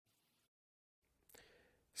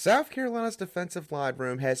South Carolina's defensive line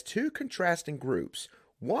room has two contrasting groups.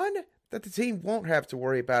 One that the team won't have to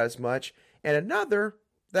worry about as much, and another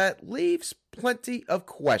that leaves plenty of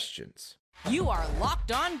questions. You are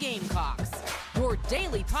Locked On Gamecocks, your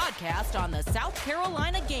daily podcast on the South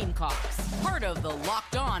Carolina Gamecocks, part of the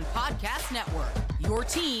Locked On Podcast Network, your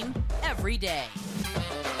team every day.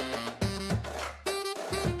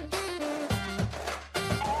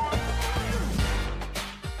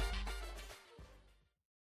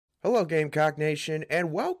 Hello, Gamecock Nation,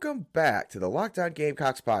 and welcome back to the Locked On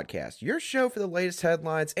Gamecocks podcast, your show for the latest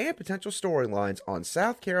headlines and potential storylines on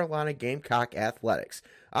South Carolina Gamecock athletics.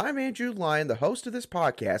 I'm Andrew Lyon, the host of this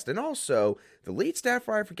podcast, and also the lead staff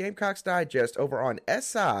writer for Gamecocks Digest over on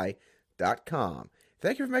SI.com.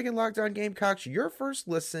 Thank you for making Locked On Gamecocks your first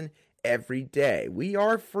listen every day. We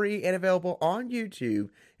are free and available on YouTube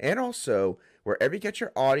and also wherever you get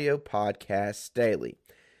your audio podcasts daily.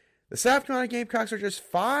 The South Carolina Gamecocks are just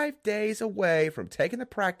 5 days away from taking the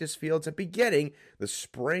practice fields and beginning the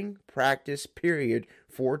spring practice period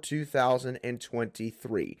for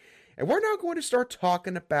 2023. And we're now going to start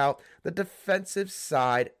talking about the defensive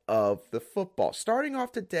side of the football, starting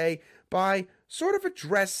off today by sort of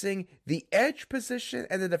addressing the edge position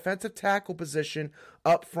and the defensive tackle position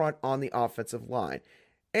up front on the offensive line.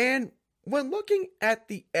 And when looking at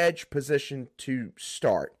the edge position to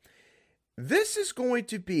start, this is going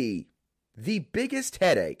to be the biggest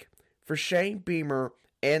headache for Shane Beamer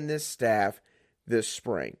and this staff this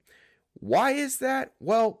spring. Why is that?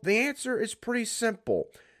 Well, the answer is pretty simple.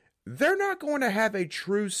 They're not going to have a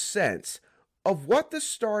true sense of what the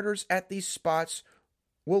starters at these spots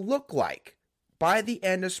will look like by the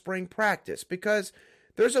end of spring practice because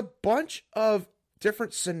there's a bunch of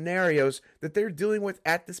different scenarios that they're dealing with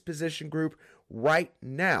at this position group right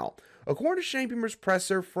now. According to Shane Beamer's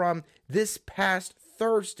presser from this past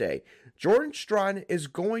Thursday, Jordan Stratton is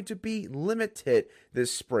going to be limited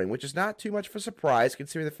this spring, which is not too much of a surprise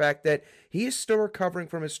considering the fact that he is still recovering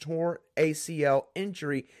from his torn ACL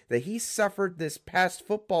injury that he suffered this past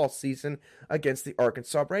football season against the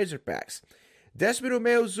Arkansas Razorbacks. Desmond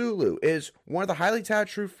Umeozulu is one of the highly touted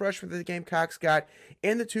true freshmen that the Gamecocks got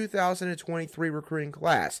in the 2023 recruiting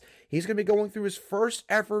class. He's going to be going through his first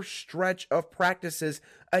ever stretch of practices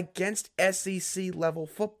against SEC level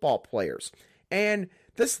football players. And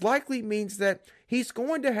this likely means that he's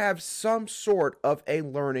going to have some sort of a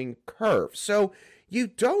learning curve. So you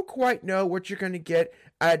don't quite know what you're going to get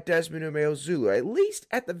at Desmond Umeozulu, at least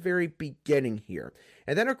at the very beginning here.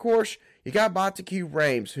 And then, of course, you got Montague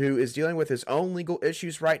Rames, who is dealing with his own legal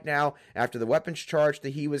issues right now after the weapons charge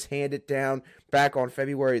that he was handed down back on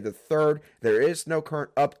February the 3rd. There is no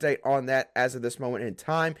current update on that as of this moment in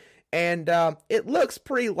time. And it looks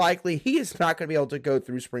pretty likely he is not going to be able to go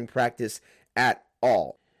through spring practice at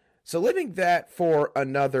all. So leaving that for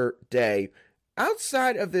another day,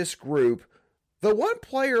 outside of this group, the one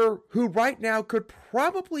player who right now could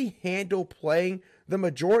probably handle playing the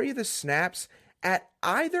majority of the snaps at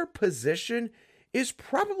either position is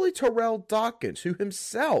probably Terrell Dawkins, who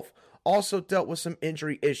himself also dealt with some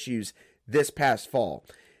injury issues this past fall.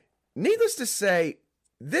 Needless to say,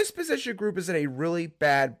 this position group is in a really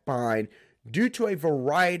bad bind due to a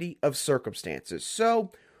variety of circumstances.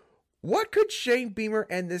 So, what could Shane Beamer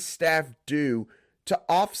and this staff do to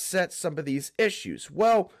offset some of these issues?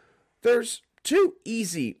 Well, there's two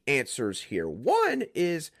easy answers here. One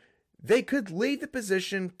is they could leave the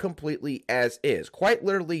position completely as is, quite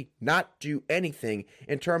literally not do anything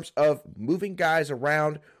in terms of moving guys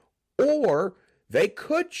around, or they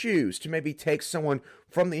could choose to maybe take someone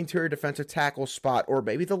from the interior defensive tackle spot or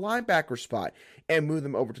maybe the linebacker spot and move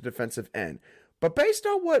them over to defensive end. But based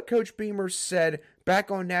on what Coach Beamer said back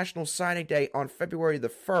on National Signing Day on February the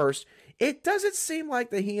 1st, it doesn't seem like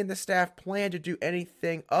that he and the staff plan to do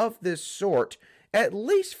anything of this sort, at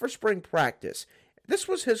least for spring practice. This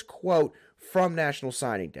was his quote from National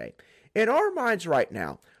Signing Day. In our minds right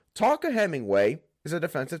now, Tonka Hemingway is a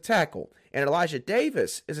defensive tackle, and Elijah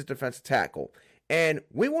Davis is a defensive tackle. And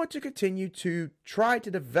we want to continue to try to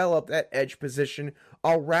develop that edge position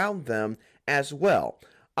around them as well.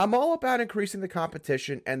 I'm all about increasing the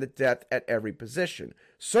competition and the depth at every position.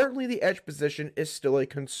 Certainly the edge position is still a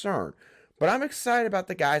concern, but I'm excited about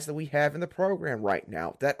the guys that we have in the program right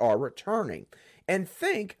now that are returning and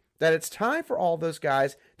think that it's time for all those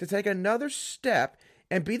guys to take another step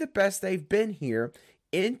and be the best they've been here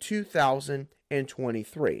in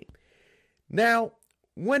 2023. Now,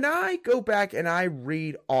 when I go back and I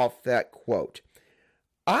read off that quote,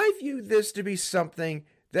 I view this to be something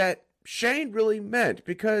that Shane really meant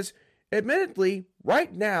because, admittedly,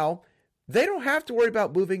 right now, they don't have to worry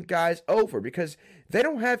about moving guys over because they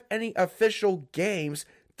don't have any official games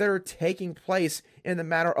that are taking place in the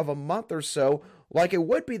matter of a month or so, like it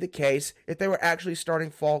would be the case if they were actually starting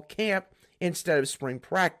fall camp instead of spring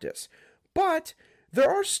practice. But there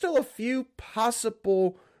are still a few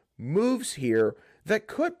possible moves here that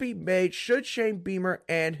could be made should Shane Beamer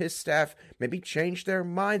and his staff maybe change their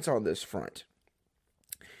minds on this front.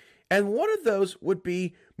 And one of those would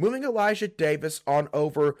be moving Elijah Davis on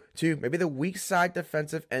over to maybe the weak side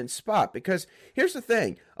defensive end spot. Because here's the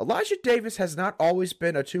thing, Elijah Davis has not always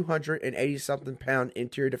been a 280-something pound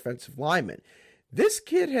interior defensive lineman. This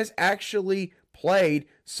kid has actually played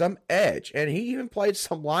some edge, and he even played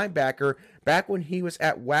some linebacker back when he was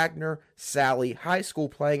at Wagner Sally High School,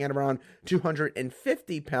 playing at around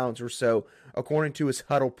 250 pounds or so, according to his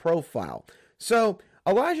huddle profile. So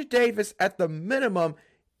Elijah Davis, at the minimum,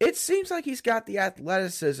 it seems like he's got the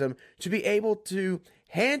athleticism to be able to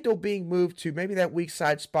handle being moved to maybe that weak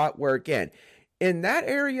side spot where, again, in that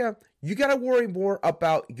area, you got to worry more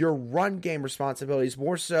about your run game responsibilities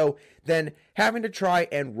more so than having to try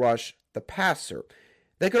and rush the passer.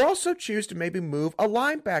 They could also choose to maybe move a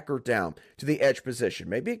linebacker down to the edge position.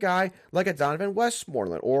 Maybe a guy like a Donovan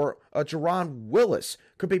Westmoreland or a Jerron Willis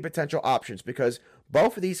could be potential options, because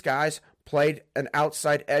both of these guys played an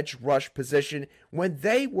outside edge rush position when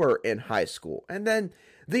they were in high school. And then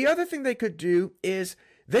the other thing they could do is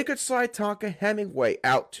they could slide Tonka Hemingway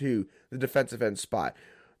out to the defensive end spot.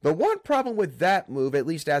 The one problem with that move, at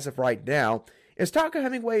least as of right now, is Tonka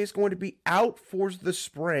Hemingway is going to be out for the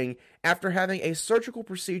spring after having a surgical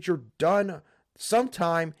procedure done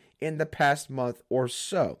sometime in the past month or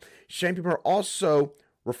so. Shane Beamer also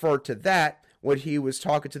referred to that when he was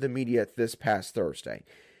talking to the media this past Thursday.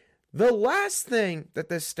 The last thing that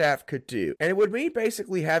this staff could do, and it would mean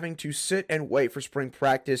basically having to sit and wait for spring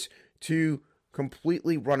practice to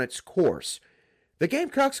completely run its course. The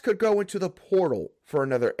Gamecocks could go into the portal for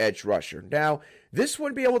another edge rusher. Now, this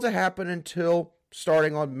wouldn't be able to happen until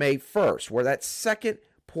starting on May 1st, where that second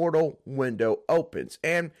portal window opens.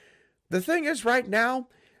 And the thing is, right now,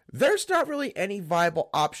 there's not really any viable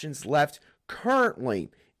options left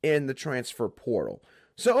currently in the transfer portal.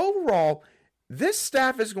 So overall, this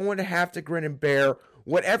staff is going to have to grin and bear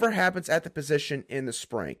whatever happens at the position in the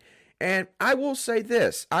spring. And I will say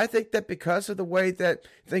this, I think that because of the way that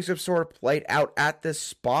things have sort of played out at this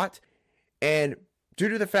spot, and due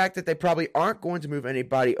to the fact that they probably aren't going to move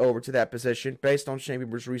anybody over to that position based on Shane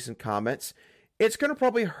Beamer's recent comments, it's going to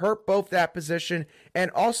probably hurt both that position and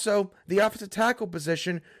also the offensive tackle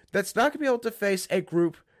position that's not going to be able to face a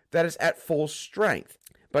group that is at full strength.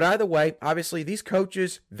 But either way, obviously these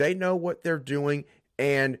coaches, they know what they're doing,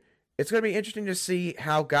 and it's going to be interesting to see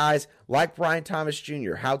how guys like Brian Thomas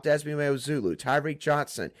Jr., how Desmond Ozulu, Tyreek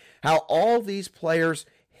Johnson, how all these players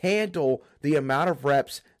handle the amount of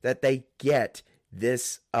reps that they get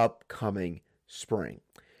this upcoming spring.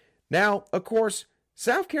 Now, of course,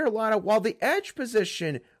 South Carolina, while the edge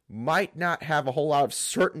position might not have a whole lot of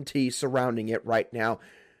certainty surrounding it right now,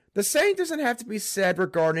 the same doesn't have to be said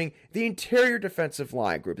regarding the interior defensive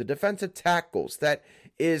line group, the defensive tackles, that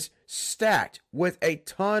is stacked with a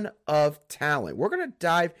ton of talent. We're going to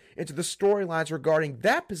dive into the storylines regarding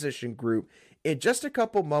that position group in just a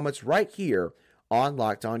couple moments right here on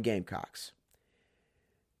Locked On Gamecocks.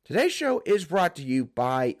 Today's show is brought to you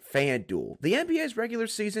by FanDuel. The NBA's regular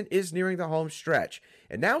season is nearing the home stretch,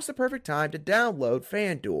 and now's the perfect time to download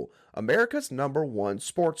FanDuel, America's #1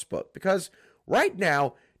 sportsbook, because right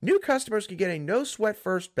now, new customers can get a no-sweat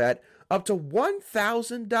first bet up to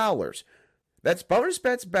 $1,000. That's bonus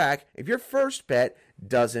bets back if your first bet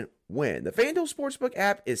doesn't win. The FanDuel Sportsbook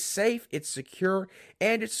app is safe, it's secure,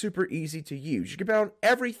 and it's super easy to use. You can bet on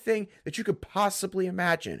everything that you could possibly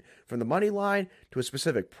imagine, from the money line to a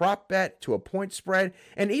specific prop bet to a point spread,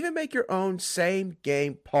 and even make your own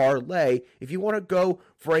same-game parlay if you want to go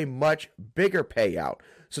for a much bigger payout.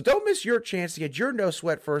 So don't miss your chance to get your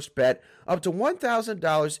no-sweat first bet up to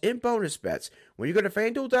 $1,000 in bonus bets when you go to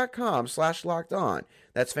FanDuel.com/lockedon.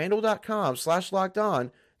 That's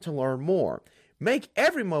FanDuel.com/lockedon to learn more. Make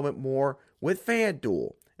every moment more with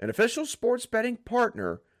FanDuel, an official sports betting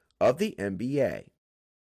partner of the NBA.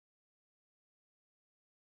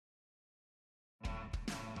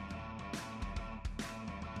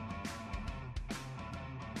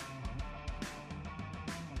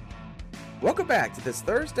 Welcome back to this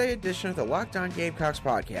Thursday edition of the Locked On Gamecocks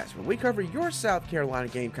podcast, where we cover your South Carolina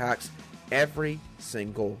Gamecocks every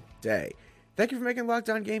single day. Thank you for making Locked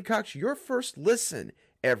On Gamecocks your first listen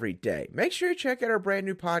every day. Make sure you check out our brand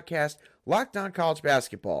new podcast, Locked On College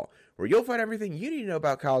Basketball, where you'll find everything you need to know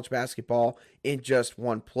about college basketball in just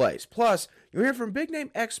one place. Plus, you'll hear from big-name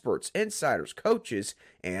experts, insiders, coaches,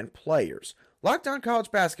 and players. Locked On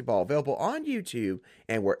College Basketball, available on YouTube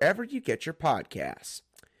and wherever you get your podcasts.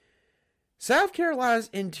 South Carolina's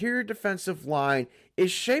interior defensive line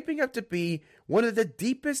is shaping up to be one of the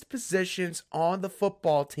deepest positions on the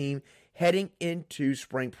football team heading into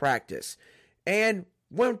spring practice. And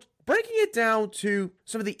when breaking it down to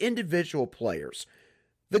some of the individual players,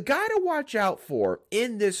 the guy to watch out for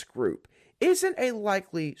in this group isn't a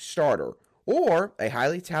likely starter or a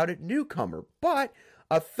highly touted newcomer, but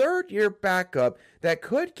a third-year backup that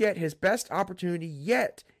could get his best opportunity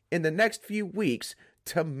yet in the next few weeks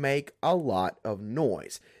to make a lot of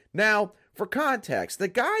noise. Now, for context, the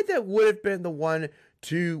guy that would have been the one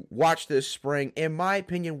to watch this spring, in my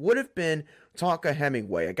opinion, would have been Tonka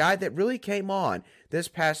Hemingway, a guy that really came on this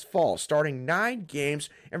past fall, starting 9 games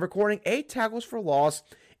and recording 8 tackles for loss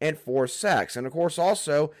and 4 sacks. And, of course,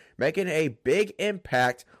 also making a big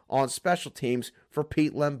impact on special teams for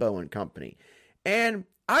Pete Lembo and company. And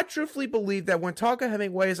I truthfully believe that when Tonka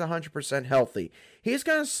Hemingway is 100% healthy, he's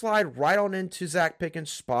going to slide right on into Zach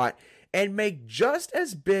Pickens' spot and make just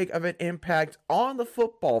as big of an impact on the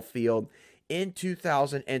football field in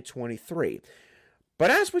 2023. But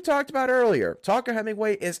as we talked about earlier, Tonka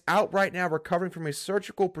Hemingway is out right now recovering from a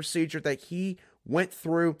surgical procedure that he went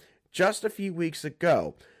through just a few weeks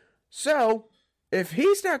ago. So, if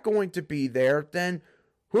he's not going to be there, then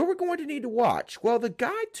who are we going to need to watch? Well, the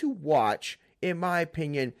guy to watch, in my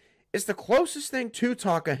opinion, is the closest thing to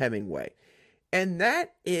Tonka Hemingway, and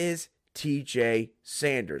that is TJ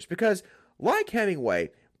Sanders. Because, like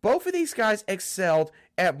Hemingway, both of these guys excelled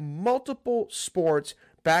at multiple sports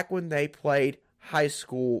back when they played high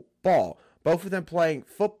school ball. Both of them playing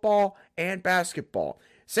football and basketball.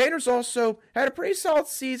 Sanders also had a pretty solid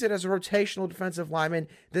season as a rotational defensive lineman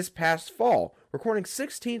this past fall, recording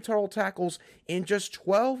 16 total tackles in just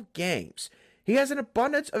 12 games. He has an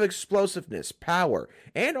abundance of explosiveness, power,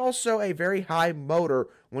 and also a very high motor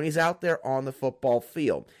when he's out there on the football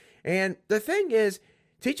field. And the thing is,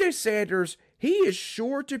 TJ Sanders, he is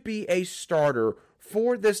sure to be a starter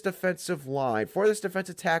for this defensive line, for this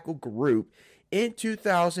defensive tackle group in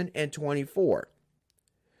 2024.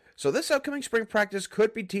 So this upcoming spring practice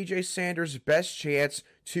could be TJ Sanders' best chance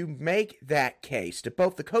to make that case to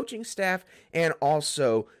both the coaching staff and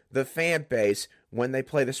also the fan base when they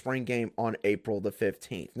play the spring game on April the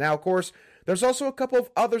 15th. Now, of course, there's also a couple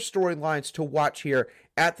of other storylines to watch here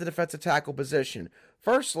at the defensive tackle position.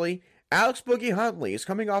 Firstly, Alex Boogie Huntley is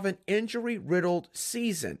coming off an injury-riddled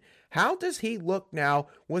season. How does he look now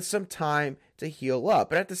with some time to heal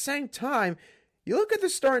up? But at the same time, you look at the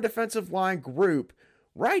starting defensive line group.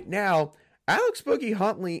 Right now, Alex Boogie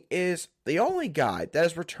Huntley is the only guy that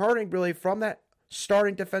is returning really from that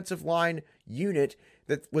starting defensive line unit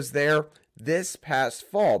that was there this past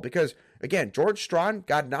fall. Because, again, George Strachan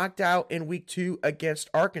got knocked out in week 2 against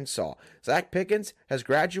Arkansas. Zach Pickens has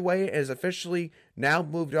graduated and is officially now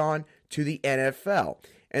moved on to the NFL.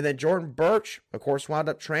 And then Jordan Burch, of course, wound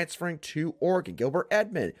up transferring to Oregon. Gilbert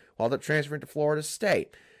Edmond wound up transferring to Florida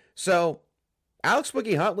State. So, Alex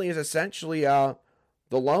Boogie Huntley is essentially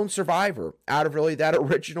the lone survivor out of really that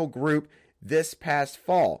original group this past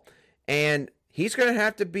fall. And he's going to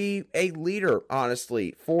have to be a leader,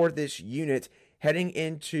 honestly, for this unit heading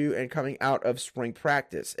into and coming out of spring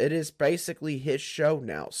practice. It is basically his show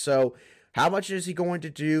now. So how much is he going to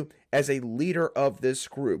do as a leader of this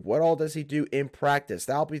group? What all does he do in practice?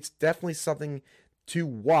 That'll be definitely something to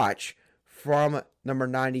watch from number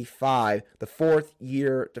 95, the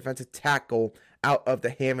 4th-year defensive tackle out of the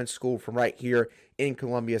Hammond School from right here in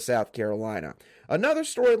Columbia, South Carolina. Another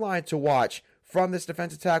storyline to watch from this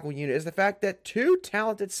defensive tackle unit is the fact that 2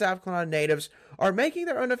 talented South Carolina natives are making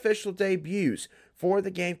their unofficial debuts for the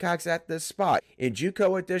Gamecocks at this spot. In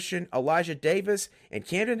JUCO edition, Elijah Davis and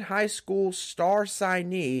Camden High School star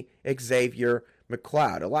signee Xavier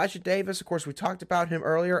McLeod. Elijah Davis, of course, we talked about him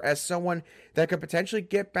earlier as someone that could potentially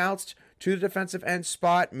get bounced to the defensive end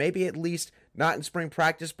spot, maybe at least not in spring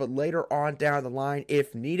practice, but later on down the line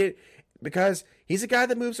if needed, because he's a guy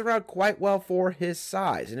that moves around quite well for his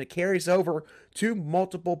size, and it carries over to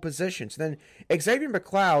multiple positions. Then Xavier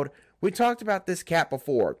McLeod, we talked about this cat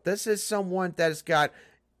before. This is someone that has got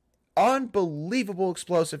unbelievable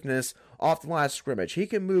explosiveness off the line of scrimmage. He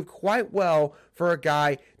can move quite well for a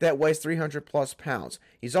guy that weighs 300 plus pounds.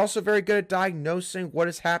 He's also very good at diagnosing what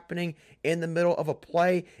is happening in the middle of a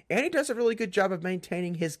play, and he does a really good job of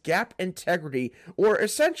maintaining his gap integrity, or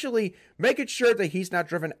essentially making sure that he's not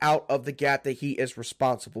driven out of the gap that he is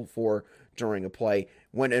responsible for during a play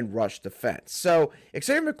when in rush defense. So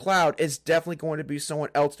Xavier McLeod is definitely going to be someone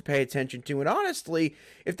else to pay attention to. And honestly,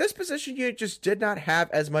 if this position unit just did not have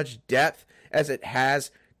as much depth as it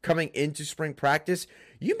has coming into spring practice,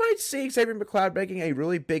 you might see Xavier McLeod making a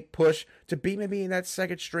really big push to be maybe in that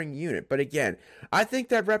second string unit. But again, I think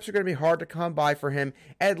that reps are going to be hard to come by for him,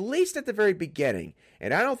 at least at the very beginning.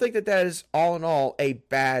 And I don't think that that is all in all a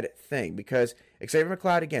bad thing, because Xavier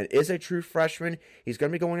McLeod, again, is a true freshman. He's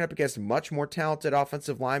going to be going up against much more talented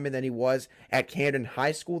offensive linemen than he was at Camden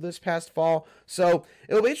High School this past fall. So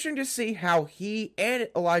it'll be interesting to see how he and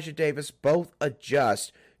Elijah Davis both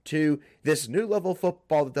adjust to this new level of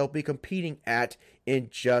football that they'll be competing at in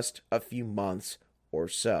just a few months or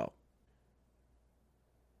so.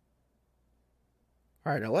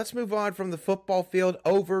 All right, now let's move on from the football field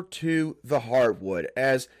over to the hardwood,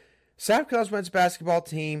 as South Carolina's men's basketball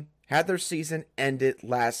team had their season ended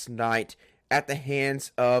last night at the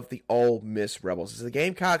hands of the Ole Miss Rebels, as the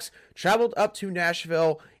Gamecocks traveled up to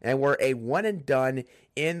Nashville and were a one-and-done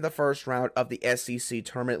in the first round of the SEC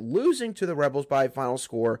tournament, losing to the Rebels by a final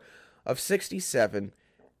score of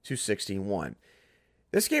 67-61.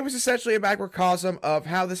 This game was essentially a microcosm of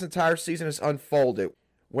how this entire season has unfolded,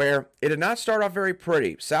 where it did not start off very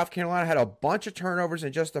pretty. South Carolina had a bunch of turnovers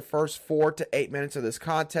in just the first 4 to 8 minutes of this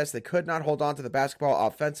contest. They could not hold on to the basketball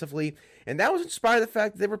offensively, and that was in spite of the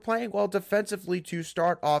fact that they were playing well defensively to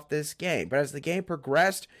start off this game. But as the game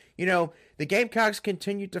progressed, the Gamecocks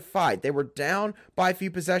continued to fight. They were down by a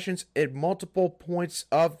few possessions at multiple points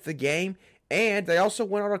of the game, and they also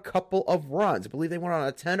went on a couple of runs. I believe they went on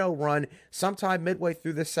a 10-0 run sometime midway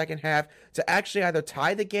through the second half to actually either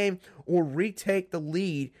tie the game or retake the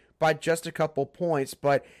lead by just a couple points.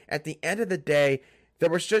 But at the end of the day, there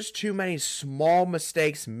was just too many small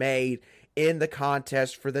mistakes made in the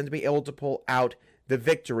contest for them to be able to pull out the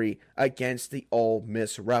victory against the Ole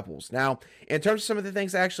Miss Rebels. Now, in terms of some of the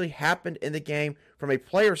things that actually happened in the game from a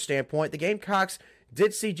player standpoint, the Gamecocks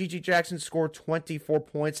did see GG Jackson score 24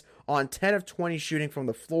 points on 10 of 20 shooting from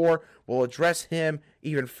the floor. We'll address him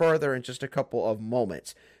even further in just a couple of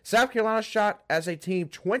moments. South Carolina shot as a team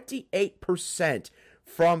 28%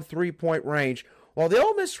 from three-point range, while the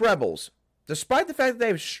Ole Miss Rebels, despite the fact that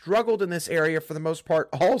they've struggled in this area for the most part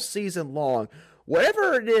all season long,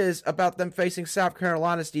 whatever it is about them facing South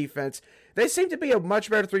Carolina's defense, they seem to be a much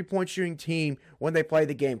better three-point shooting team when they play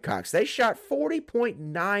the Gamecocks. They shot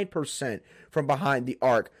 40.9% from behind the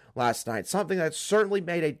arc last night, something that certainly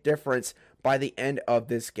made a difference by the end of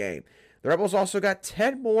this game. The Rebels also got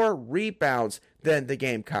 10 more rebounds than the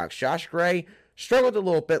Gamecocks. Josh Gray struggled a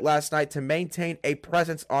little bit last night to maintain a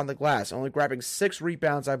presence on the glass, only grabbing 6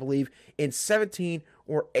 rebounds, I believe, in 17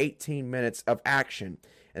 or 18 minutes of action.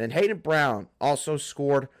 And then Hayden Brown also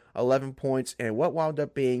scored 11 points in what wound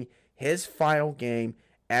up being his final game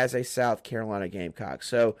as a South Carolina Gamecock.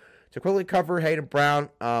 So to quickly cover Hayden Brown,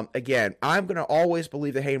 again, I'm going to always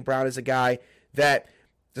believe that Hayden Brown is a guy that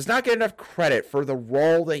does not get enough credit for the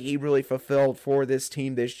role that he really fulfilled for this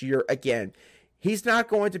team this year. Again, he's not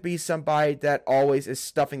going to be somebody that always is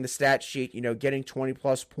stuffing the stat sheet, getting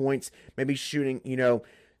 20-plus points, maybe shooting,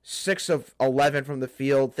 6 of 11 from the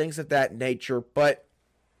field, things of that nature. But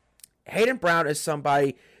Hayden Brown is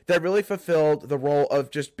somebody that really fulfilled the role of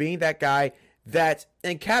just being that guy that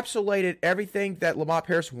encapsulated everything that Lamont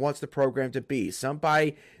Paris wants the program to be.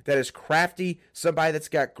 Somebody that is crafty, somebody that's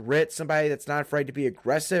got grit, somebody that's not afraid to be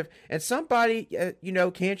aggressive, and somebody,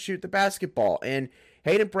 can't shoot the basketball. And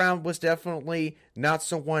Hayden Brown was definitely not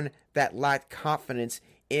someone that lacked confidence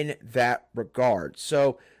in that regard.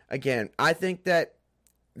 So, again, I think that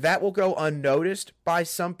will go unnoticed by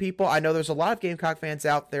some people. I know there's a lot of Gamecock fans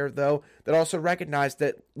out there, though, that also recognize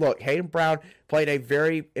that, look, Hayden Brown played a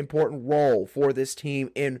very important role for this team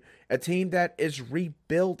in a team that is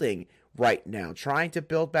rebuilding right now, trying to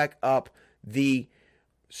build back up the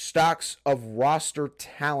stocks of roster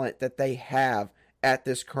talent that they have at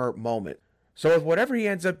this current moment. So with whatever he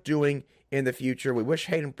ends up doing in the future, we wish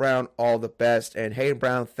Hayden Brown all the best. And Hayden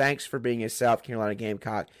Brown, thanks for being a South Carolina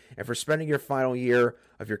Gamecock and for spending your final year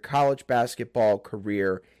of your college basketball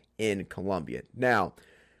career in Columbia. Now,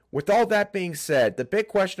 with all that being said, the big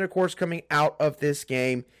question, of course, coming out of this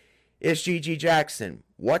game is GG Jackson.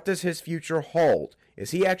 What does his future hold?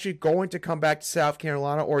 Is he actually going to come back to South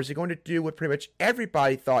Carolina, or is he going to do what pretty much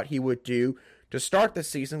everybody thought he would do to start the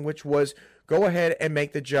season, which was go ahead and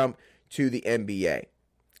make the jump to the NBA?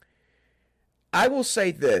 I will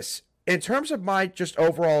say this, in terms of my just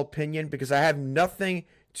overall opinion, because I have nothing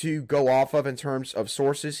to go off of in terms of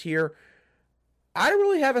sources here, I don't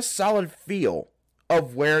really have a solid feel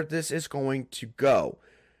of where this is going to go.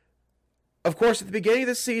 Of course, at the beginning of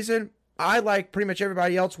the season, I, like pretty much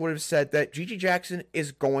everybody else, would have said that GG Jackson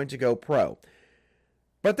is going to go pro.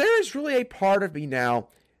 But there is really a part of me now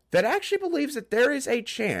that actually believes that there is a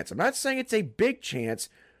chance. I'm not saying it's a big chance,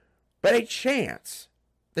 but a chance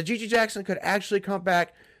that G.G. Jackson could actually come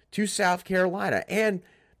back to South Carolina. And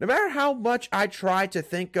no matter how much I try to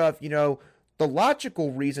think of, the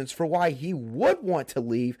logical reasons for why he would want to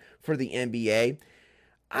leave for the NBA,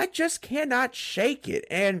 I just cannot shake it.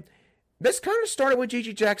 And this kind of started with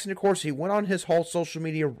G.G. Jackson. Of course, he went on his whole social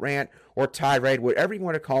media rant or tirade, whatever you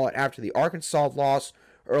want to call it, after the Arkansas loss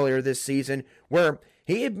earlier this season, where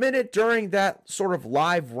he admitted during that sort of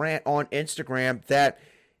live rant on Instagram that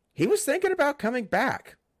he was thinking about coming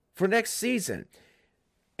back for next season.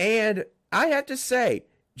 And I have to say,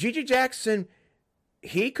 G.G. Jackson,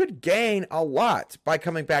 he could gain a lot by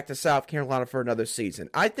coming back to South Carolina for another season.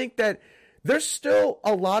 I think that there's still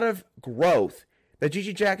a lot of growth that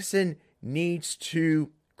G.G. Jackson needs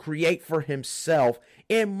to create for himself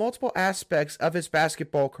in multiple aspects of his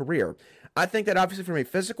basketball career. I think that obviously from a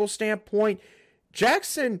physical standpoint,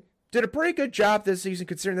 Jackson did a pretty good job this season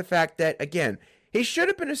considering the fact that, again, he should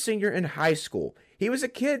have been a senior in high school. He was a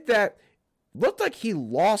kid that looked like he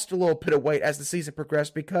lost a little bit of weight as the season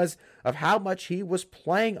progressed because of how much he was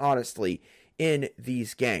playing, honestly, in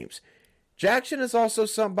these games. Jackson is also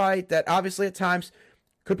somebody that obviously at times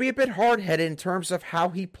could be a bit hard-headed in terms of how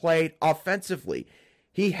he played offensively.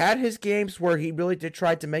 He had his games where he really did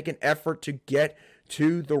try to make an effort to get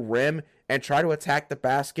to the rim and try to attack the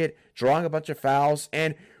basket, drawing a bunch of fouls,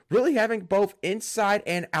 and really having both inside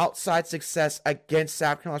and outside success against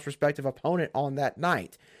South Carolina's respective opponent on that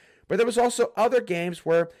night. But there was also other games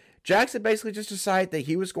where Jackson basically just decided that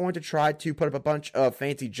he was going to try to put up a bunch of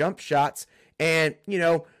fancy jump shots and,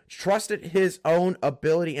 trusted his own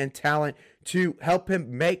ability and talent to help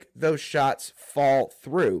him make those shots fall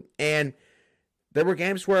through. And there were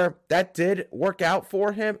games where that did work out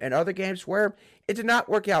for him and other games where it did not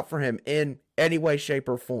work out for him in any way, shape,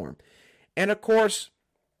 or form. And of course,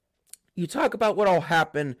 you talk about what all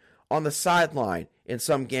happened on the sideline in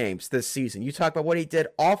some games this season. You talk about what he did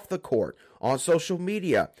off the court, on social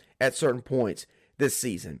media at certain points this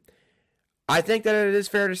season. I think that it is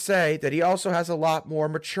fair to say that he also has a lot more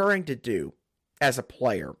maturing to do as a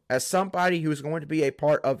player, as somebody who is going to be a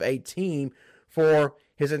part of a team for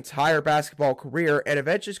his entire basketball career, and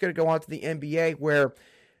eventually is going to go on to the NBA, where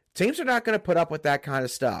teams are not going to put up with that kind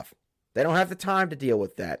of stuff. They don't have the time to deal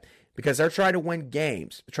with that because they're trying to win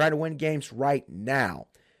games. They're trying to win games right now.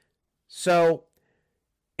 So,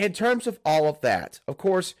 in terms of all of that, of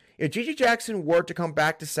course, if G.G. Jackson were to come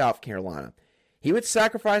back to South Carolina, he would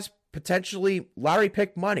sacrifice potentially lottery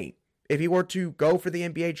pick money if he were to go for the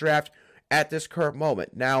NBA draft at this current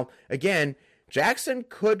moment. Now, again, Jackson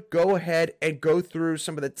could go ahead and go through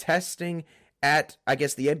some of the testing at, the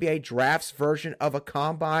NBA drafts version of a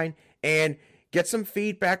combine and get some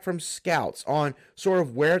feedback from scouts on sort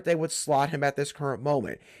of where they would slot him at this current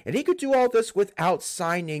moment. And he could do all this without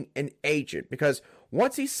signing an agent, because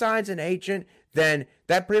once he signs an agent, then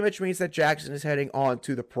that pretty much means that Jackson is heading on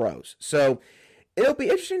to the pros. So it'll be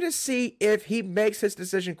interesting to see if he makes his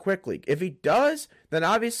decision quickly. If he does, then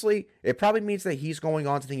obviously it probably means that he's going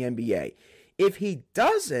on to the NBA. If he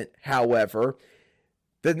doesn't, however,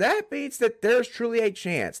 then that means that there's truly a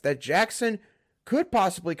chance that Jackson could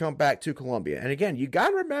possibly come back to Columbia. And again, you got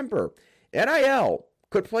to remember, NIL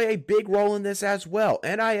could play a big role in this as well.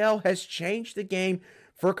 NIL has changed the game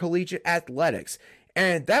for collegiate athletics,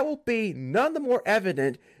 and that will be none the more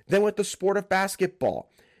evident than with the sport of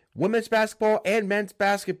basketball. Women's basketball and men's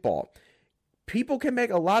basketball. People can make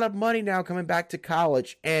a lot of money now coming back to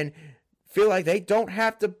college and feel like they don't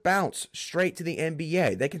have to bounce straight to the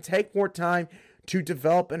NBA. They can take more time to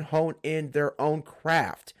develop and hone in their own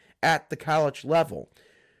craft at the college level.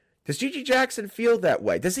 Does G.G. Jackson feel that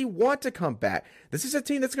way? Does he want to come back? This is a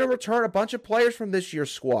team that's going to return a bunch of players from this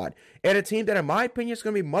year's squad, and a team that, in my opinion, is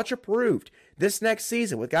going to be much improved this next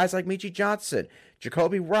season with guys like Meechie Johnson,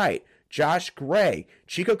 Jacoby Wright, Josh Gray,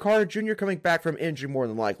 Chico Carter Jr. coming back from injury more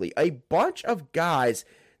than likely. A bunch of guys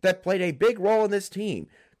that played a big role in this team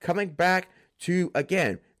coming back to,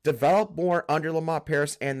 again, develop more under Lamont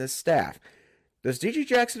Paris and the staff. Does G.G.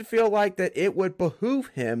 Jackson feel like that it would behoove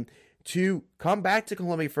him to come back to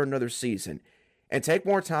Columbia for another season and take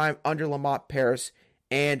more time under Lamont Paris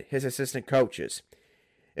and his assistant coaches?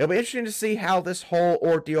 It'll be interesting to see how this whole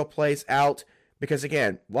ordeal plays out because,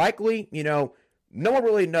 again, likely, no one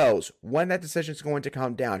really knows when that decision is going to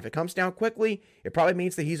come down. If it comes down quickly, it probably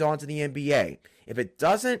means that he's on to the NBA. If it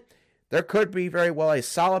doesn't, there could be very well a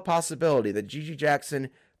solid possibility that G.G. Jackson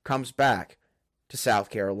comes back to South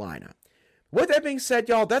Carolina. With that being said,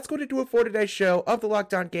 y'all, that's going to do it for today's show of the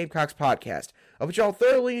Locked On Gamecocks podcast. I hope y'all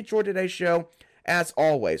thoroughly enjoyed today's show, as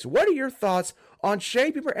always. What are your thoughts on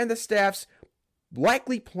Shane Beamer and the staff's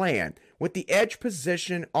likely plan with the edge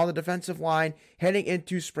position on the defensive line heading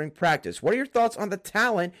into spring practice? What are your thoughts on the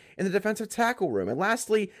talent in the defensive tackle room? And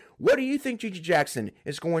lastly, what do you think J.J. Jackson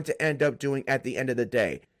is going to end up doing at the end of the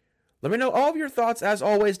day? Let me know all of your thoughts, as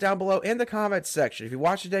always, down below in the comments section. If you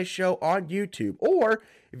watch today's show on YouTube, or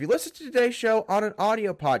if you listen to today's show on an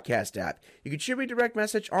audio podcast app, you can shoot me a direct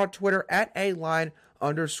message on Twitter at @aline_SC,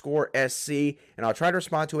 and I'll try to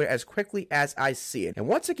respond to it as quickly as I see it. And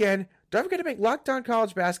once again, don't forget to make Locked On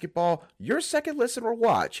College Basketball your second listen or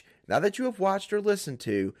watch, now that you have watched or listened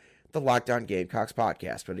to the Locked On Gamecocks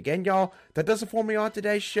podcast. But again, y'all, that does it for me on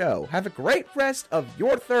today's show. Have a great rest of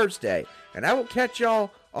your Thursday, and I will catch y'all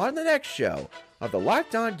on the next show of the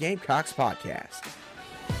Locked On Gamecocks podcast.